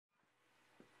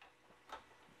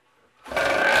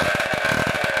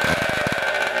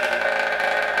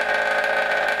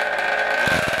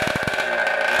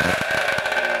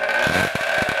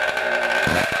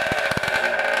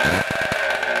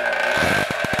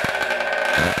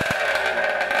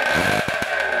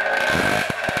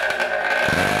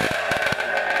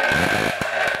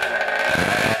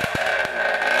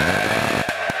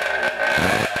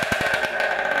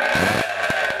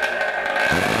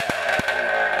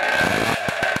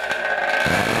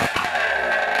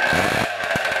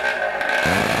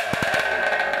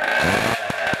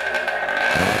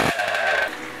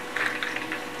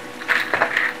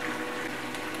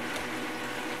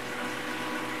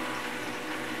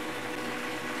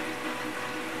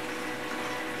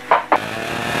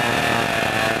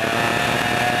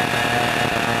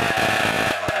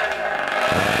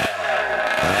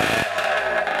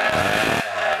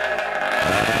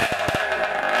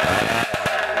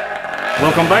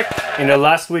Welcome back. In the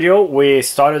last video we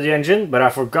started the engine, but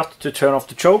I forgot to turn off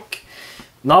the choke.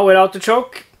 Now without the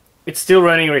choke, it's still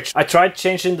running rich. I tried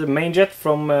changing the main jet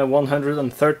from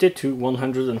 130 to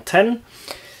 110.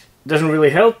 Doesn't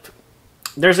really help.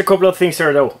 There's a couple of things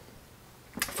here though.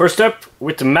 First up,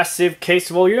 with the massive case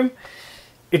volume,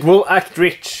 it will act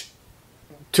rich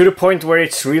to the point where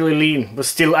it's really lean, but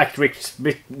still act rich,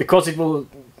 because it will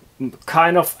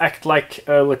kind of act like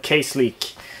a case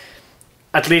leak,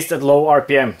 at least at low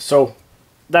RPM. So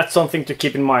that's something to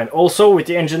keep in mind. Also, with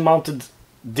the engine mounted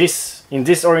in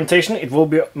this orientation, it will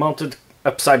be mounted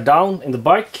upside down in the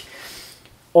bike.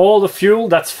 All the fuel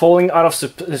that's falling out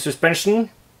of the suspension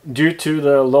due to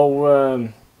the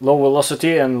low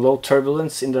velocity and low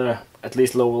turbulence in the, at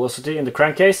least low velocity in the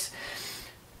crankcase,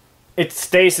 it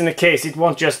stays in the case. It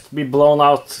won't just be blown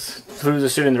out through the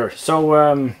cylinder. So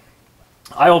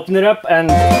I open it up and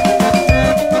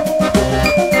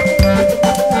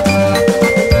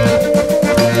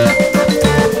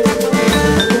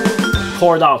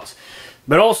poured out.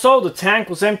 But also the tank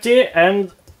was empty,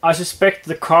 and I suspect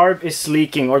the carb is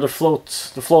leaking, or the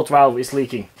float valve is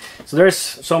leaking. So there's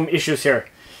some issues here.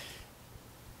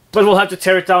 But we'll have to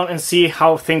tear it down and see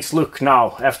how things look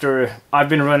now after I've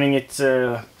been running it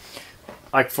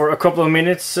like for a couple of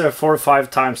minutes, 4 or 5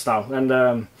 times now,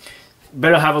 and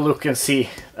better have a look and see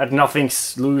that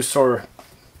nothing's loose or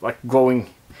like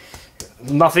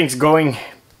nothing's going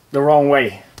the wrong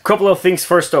way. Couple of things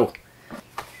first though.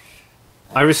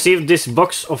 I received this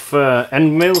box of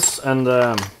end mills and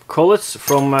collets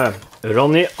from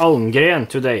Ronny Almgren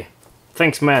today.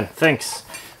 Thanks man, thanks.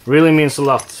 Really means a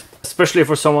lot. Especially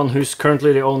for someone who's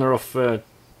currently the owner of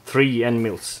 3 end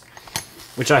mills,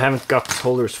 which I haven't got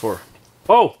holders for.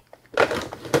 Oh!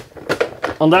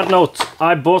 On that note,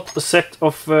 I bought a set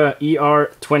of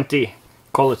ER20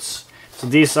 collets. So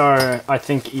these are, I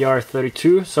think,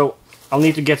 ER32, so I'll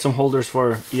need to get some holders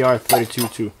for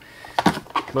ER32 too.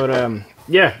 But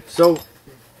yeah, so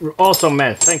awesome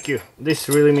man, thank you. This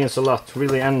really means a lot,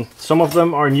 really, and some of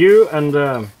them are new, and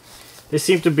they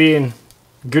seem to be in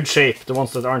good shape, the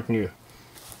ones that aren't new.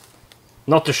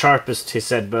 Not the sharpest, he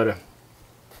said, but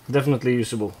definitely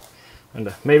usable.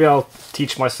 And maybe I'll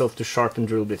teach myself to sharpen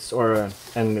drill bits or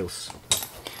end mills.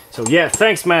 So yeah,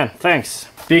 thanks man, thanks.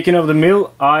 Speaking of the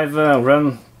mill, I've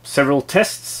run several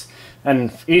tests,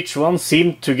 and each one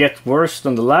seemed to get worse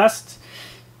than the last.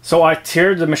 So I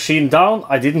teared the machine down.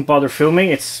 I didn't bother filming,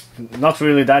 it's not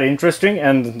really that interesting,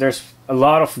 and there's a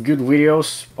lot of good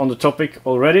videos on the topic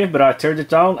already, but I teared it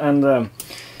down, and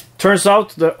turns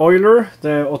out the oiler,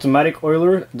 the automatic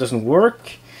oiler, doesn't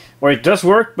work. Or it does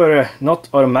work, but not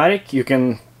automatic. You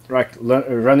can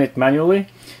run it manually.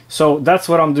 So that's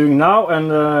what I'm doing now,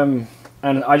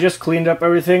 and I just cleaned up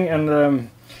everything, and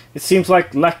it seems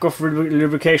like lack of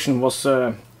lubrication was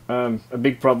a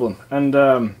big problem.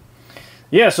 And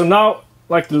yeah, so now,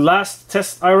 like the last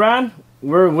test I ran,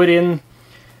 we're within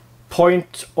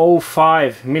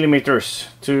 0.05 millimeters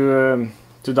to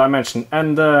dimension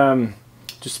and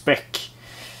to spec.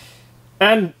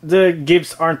 And the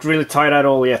gibs aren't really tight at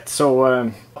all yet,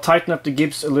 so tighten up the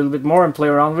gibs a little bit more and play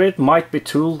around with it. Might be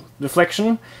tool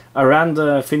deflection. I ran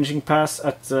the finishing pass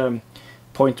at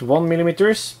 0.1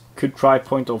 millimeters. Could try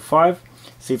 0.05,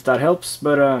 see if that helps.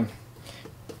 But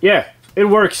yeah, it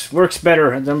works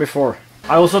better than before.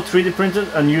 I also 3D printed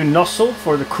a new nozzle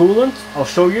for the coolant. I'll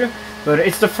show you, but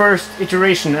it's the first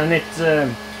iteration, and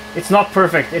it's not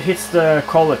perfect. It hits the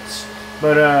collets,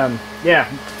 but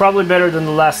yeah, probably better than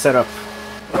the last setup.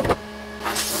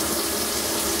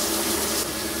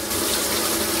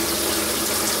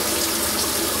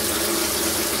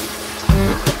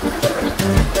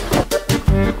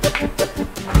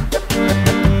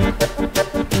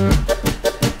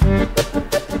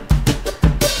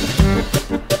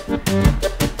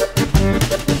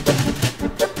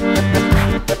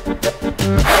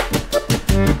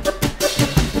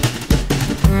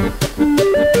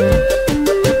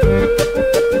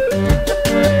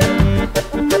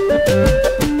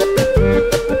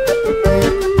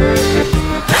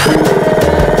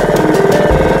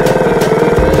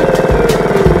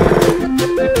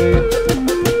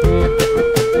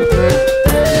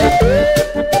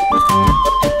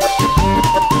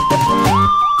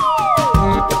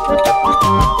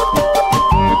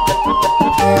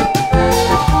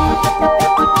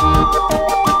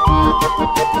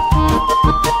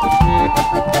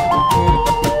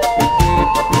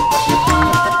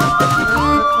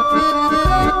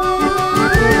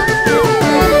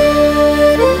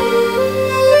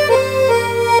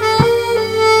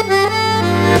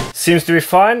 Seems to be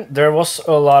fine. There was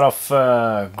a lot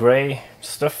of grey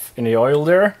stuff in the oil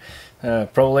there,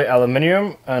 probably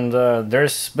aluminium, and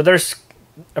there's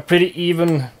a pretty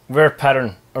even wear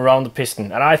pattern around the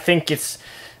piston, and I think it's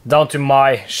down to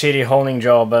my shitty honing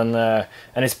job, and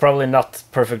it's probably not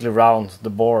perfectly round, the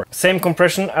bore. Same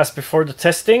compression as before the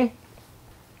testing.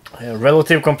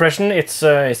 Relative compression, it's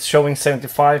showing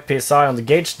 75 psi on the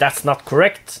gauge. That's not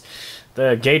correct.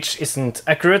 The gauge isn't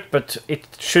accurate, but it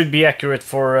should be accurate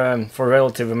for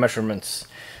relative measurements.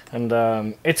 And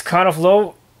it's kind of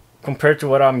low compared to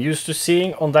what I'm used to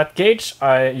seeing on that gauge.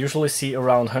 I usually see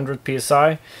around 100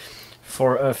 psi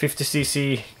for a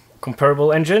 50cc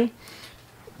comparable engine.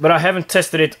 But I haven't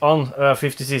tested it on a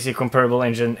 50cc comparable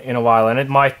engine in a while, and it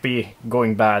might be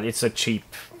going bad. It's a cheap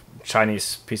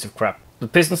Chinese piece of crap. The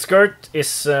piston skirt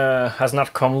has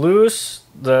not come loose.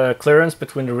 The clearance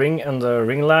between the ring and the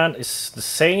ringland is the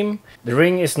same. The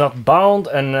ring is not bound,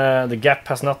 and the gap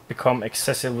has not become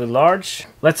excessively large.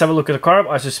 Let's have a look at the carb.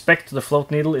 I suspect the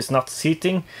float needle is not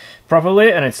seating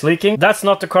properly and it's leaking. That's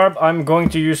not the carb I'm going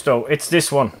to use though. It's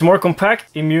this one. It's more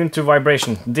compact, immune to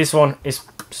vibration. This one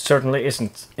certainly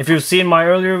isn't. If you've seen my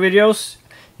earlier videos,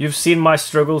 you've seen my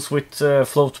struggles with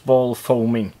float ball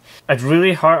foaming. At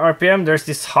really high RPM, there's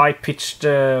this high-pitched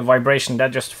vibration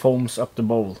that just foams up the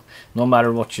bowl, no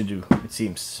matter what you do, it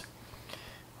seems.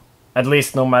 At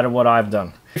least no matter what I've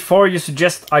done. Before you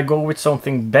suggest I go with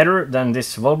something better than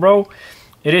this Velcro,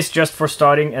 it is just for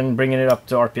starting and bringing it up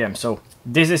to RPM. So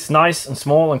this is nice and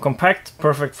small and compact,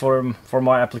 perfect for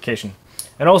my application.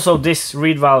 And also this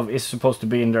reed valve is supposed to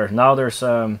be in there. Now there's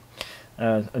a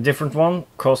different one,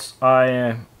 because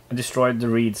I destroyed the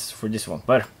reeds for this one.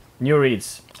 But new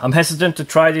reeds. I'm hesitant to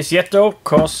try this yet though,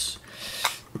 because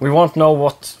we won't know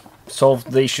what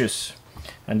solved the issues.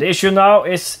 And the issue now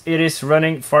is it is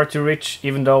running far too rich,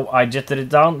 even though I jetted it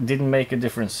down, didn't make a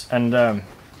difference. And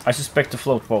I suspect a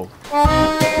float bowl.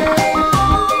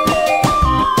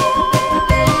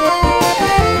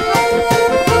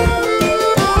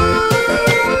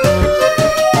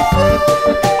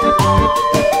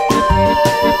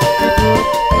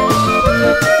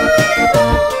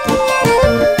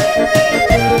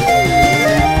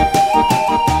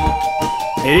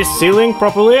 It is sealing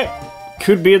properly.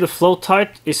 Could be the float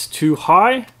height is too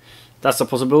high. That's a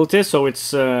possibility. So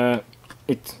it's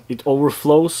it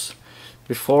overflows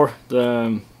before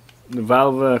the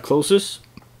valve closes.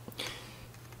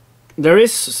 There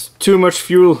is too much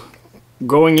fuel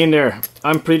going in there.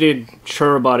 I'm pretty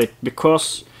sure about it,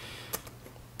 because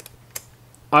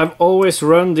I've always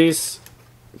run these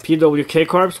PWK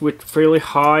carbs with fairly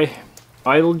high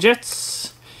idle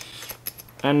jets,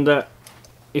 and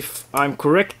if I'm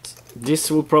correct, this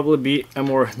will probably be a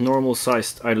more normal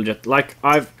sized idle jet. Like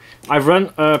I've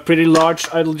run a pretty large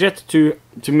idle jet to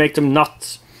make them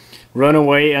not run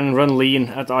away and run lean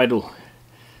at idle.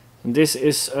 And this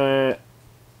is a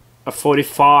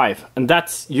 45, and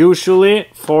that's usually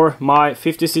for my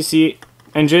 50cc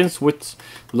engines with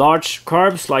large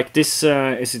carbs. Like this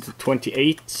is it a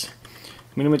 28mm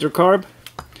carb?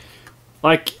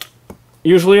 Like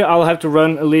usually I'll have to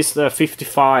run at least a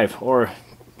 55 or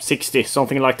 60,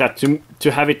 something like that,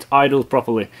 to have it idle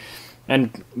properly.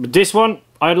 And this one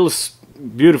idles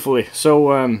beautifully,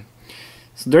 so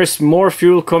there's more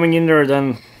fuel coming in there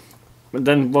than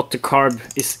what the carb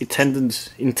is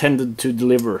intended to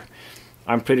deliver.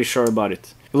 I'm pretty sure about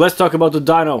it. Let's talk about the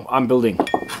dyno I'm building.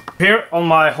 Here on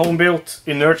my home-built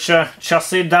inertia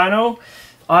chassis dyno,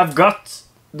 I've got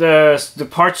the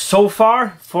parts so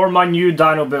far for my new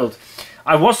dyno build.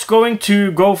 I was going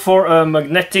to go for a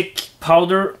magnetic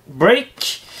powder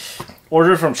brake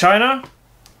ordered from China.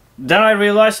 Then I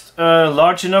realized a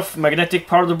large enough magnetic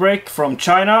powder brake from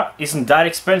China isn't that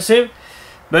expensive,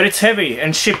 but it's heavy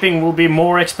and shipping will be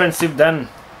more expensive than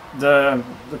the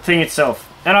thing itself.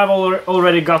 And I've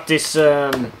already got this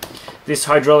this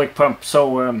hydraulic pump,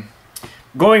 so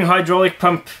going hydraulic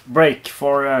pump brake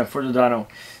for the dyno.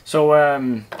 So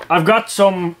I've got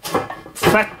some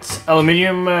fat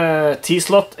aluminium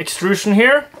T-slot extrusion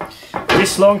here,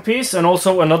 this long piece, and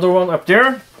also another one up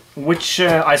there, which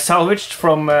I salvaged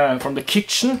from the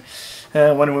kitchen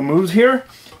when we moved here.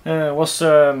 The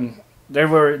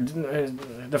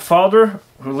father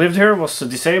who lived here was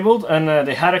disabled, and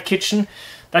they had a kitchen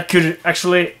that could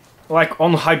actually, like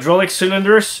on hydraulic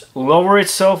cylinders, lower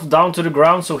itself down to the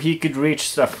ground so he could reach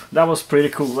stuff. That was pretty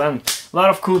cool, and a lot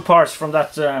of cool parts from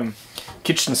that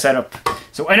kitchen setup.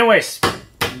 So anyways,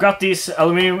 got these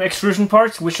aluminium extrusion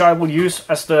parts, which I will use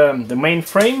as the main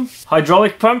frame.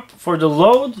 Hydraulic pump for the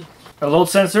load, a load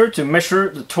sensor to measure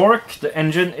the torque the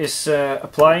engine is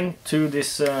applying to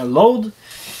this load,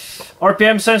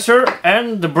 RPM sensor,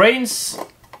 and the brains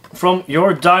from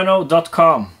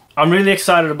yourdyno.com. I'm really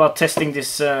excited about testing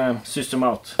this system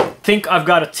out. think I've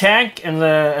got a tank and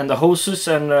the hoses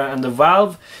and the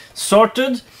valve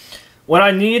sorted. What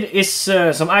I need is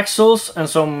some axles and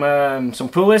some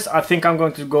pulleys. I think I'm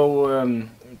going to go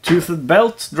toothed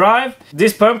belt drive.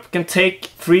 This pump can take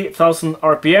 3000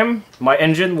 RPM. My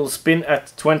engine will spin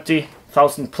at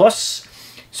 20,000 plus.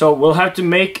 So we'll have to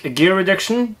make a gear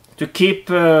reduction to keep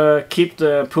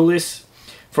the pulleys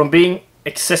from being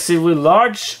excessively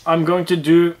large. I'm going to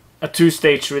do a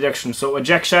two-stage reduction, so a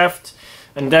jack shaft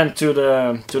and then to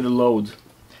the load.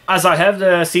 As I have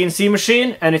the CNC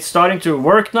machine and it's starting to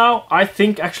work now, I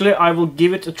think actually I will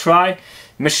give it a try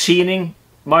machining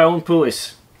my own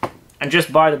pulleys and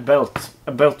just buy the belt,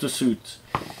 a belt to suit.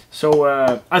 So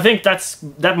I think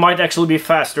that might actually be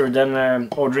faster than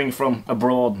ordering from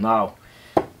abroad now.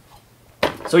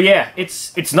 So yeah,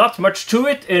 it's not much to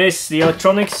it. It is, the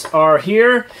electronics are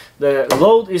here, the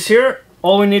load is here.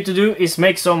 All we need to do is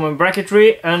make some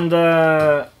bracketry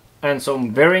and some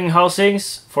bearing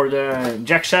housings for the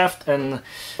jack shaft and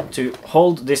to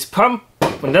hold this pump,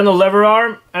 and then a lever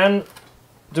arm and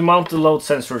to mount the load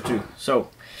sensor too. So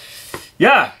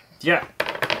yeah.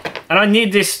 And I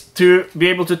need this to be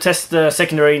able to test the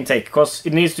secondary intake, because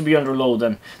it needs to be under load,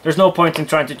 and there's no point in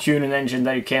trying to tune an engine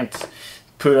that you can't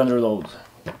put under load.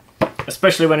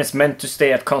 Especially when it's meant to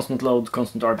stay at constant load,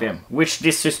 constant RPM, which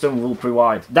this system will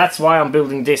provide. That's why I'm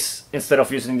building this instead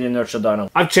of using the inertia dyno.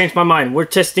 I've changed my mind. We're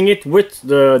testing it with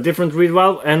the different reed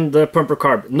valve and the pumper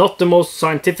carb. Not the most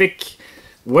scientific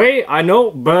way, I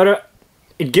know, but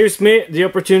it gives me the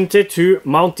opportunity to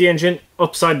mount the engine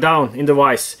upside down in the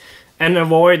vise and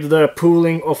avoid the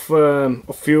pooling of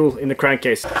fuel in the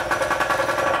crankcase.